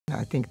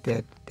I think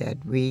that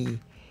we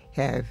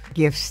have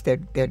gifts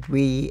that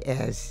we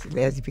as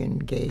lesbian,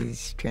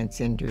 gays,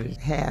 transgenders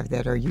have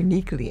that are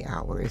uniquely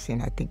ours,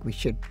 and I think we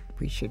should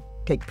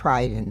take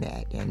pride in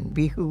that and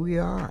be who we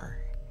are,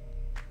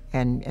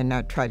 and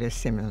not try to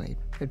assimilate,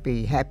 but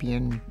be happy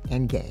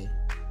and gay.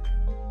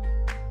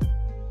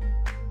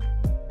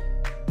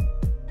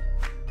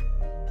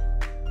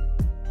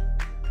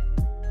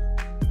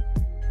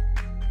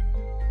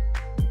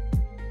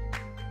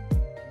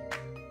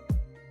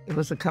 It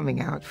was a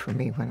coming out for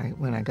me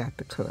when I got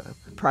the club.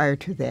 Prior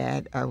to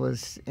that, I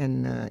was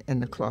in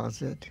the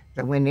closet.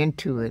 I went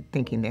into it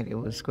thinking that it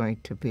was going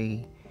to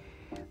be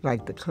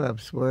like the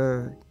clubs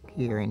were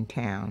here in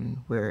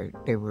town, where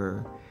they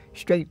were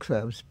straight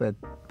clubs, but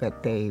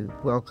they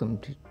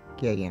welcomed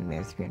gay and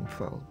lesbian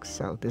folks.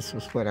 So this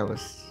was what I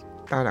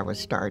thought I was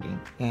starting,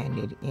 and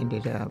it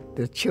ended up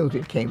the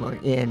children came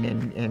in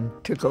and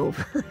took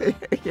over.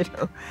 You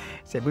know,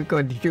 said we're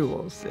going to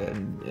Jewels,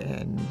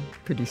 and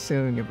pretty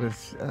soon it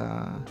was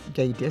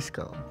gay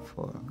disco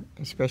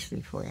especially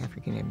for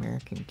African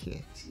American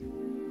kids.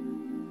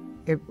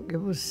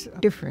 It was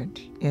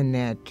different in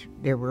that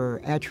there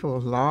were actual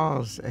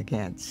laws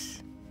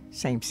against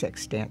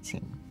same-sex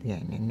dancing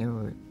then, and there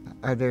were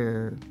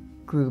other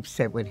groups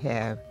that would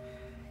have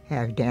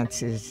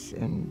dances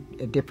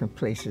at different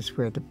places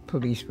where the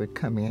police would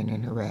come in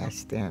and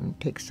harass them,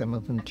 take some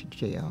of them to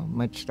jail,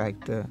 much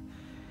like the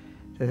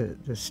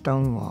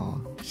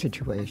Stonewall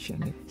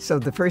situation. So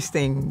the first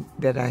thing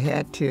that I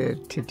had to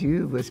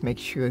do was make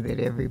sure that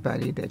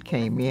everybody that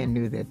came in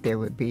knew that there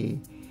would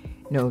be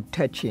no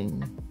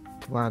touching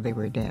while they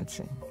were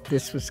dancing.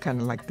 This was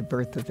kind of like the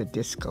birth of the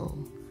disco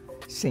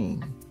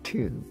scene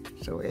too.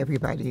 So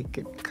everybody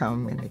could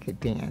come and they could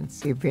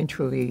dance.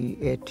 Eventually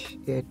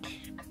it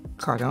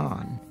caught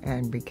on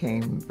and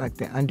became like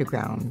the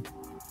underground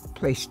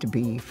place to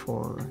be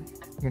for,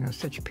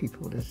 such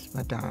people as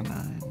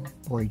Madonna and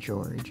Boy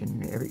George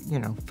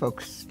and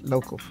folks,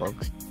 local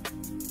folks.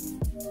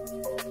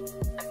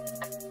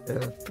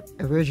 The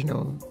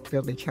original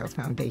Village House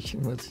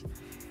Foundation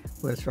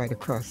was right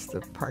across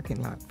the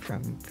parking lot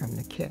from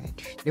the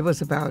Catch. It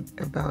was about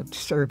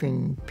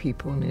serving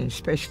people, and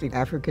especially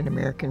African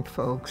American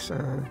folks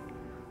are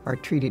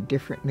treated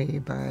differently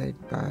by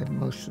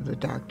most of the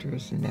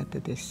doctors, and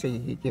that they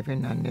see,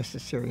 given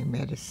unnecessary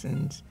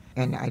medicines.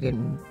 And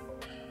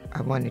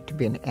I wanted to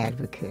be an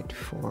advocate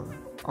for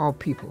all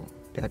people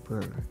that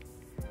were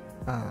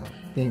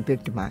being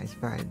victimized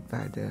by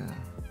the,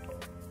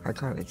 I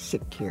call it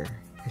sick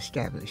care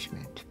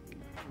establishment.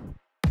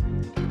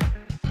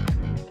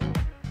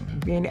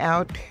 Being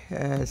out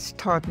has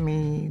taught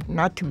me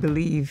not to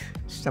believe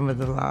some of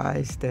the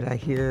lies that I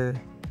hear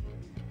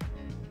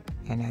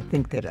and I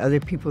think that other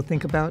people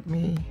think about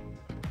me,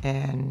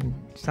 and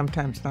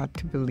sometimes not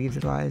to believe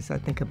the lies I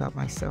think about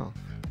myself.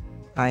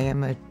 I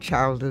am a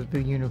child of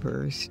the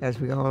universe, as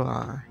we all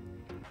are,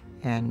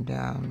 and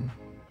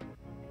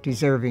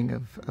deserving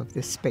of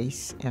this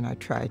space, and I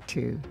try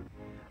to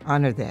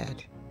honor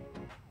that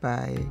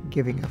by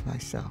giving of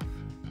myself.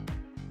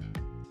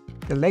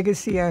 The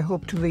legacy I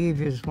hope to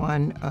leave is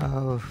one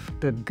of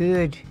the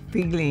good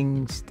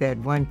feelings that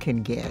one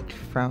can get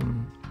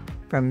from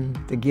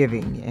the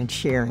giving and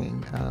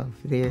sharing of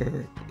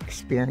their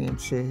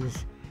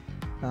experiences,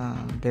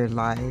 their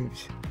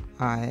lives.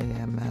 I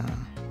am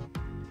an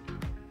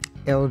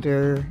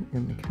elder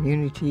in the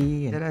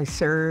community that I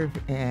serve,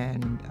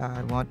 and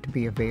I want to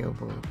be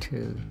available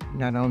to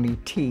not only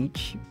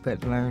teach,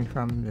 but learn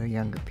from the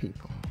younger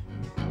people.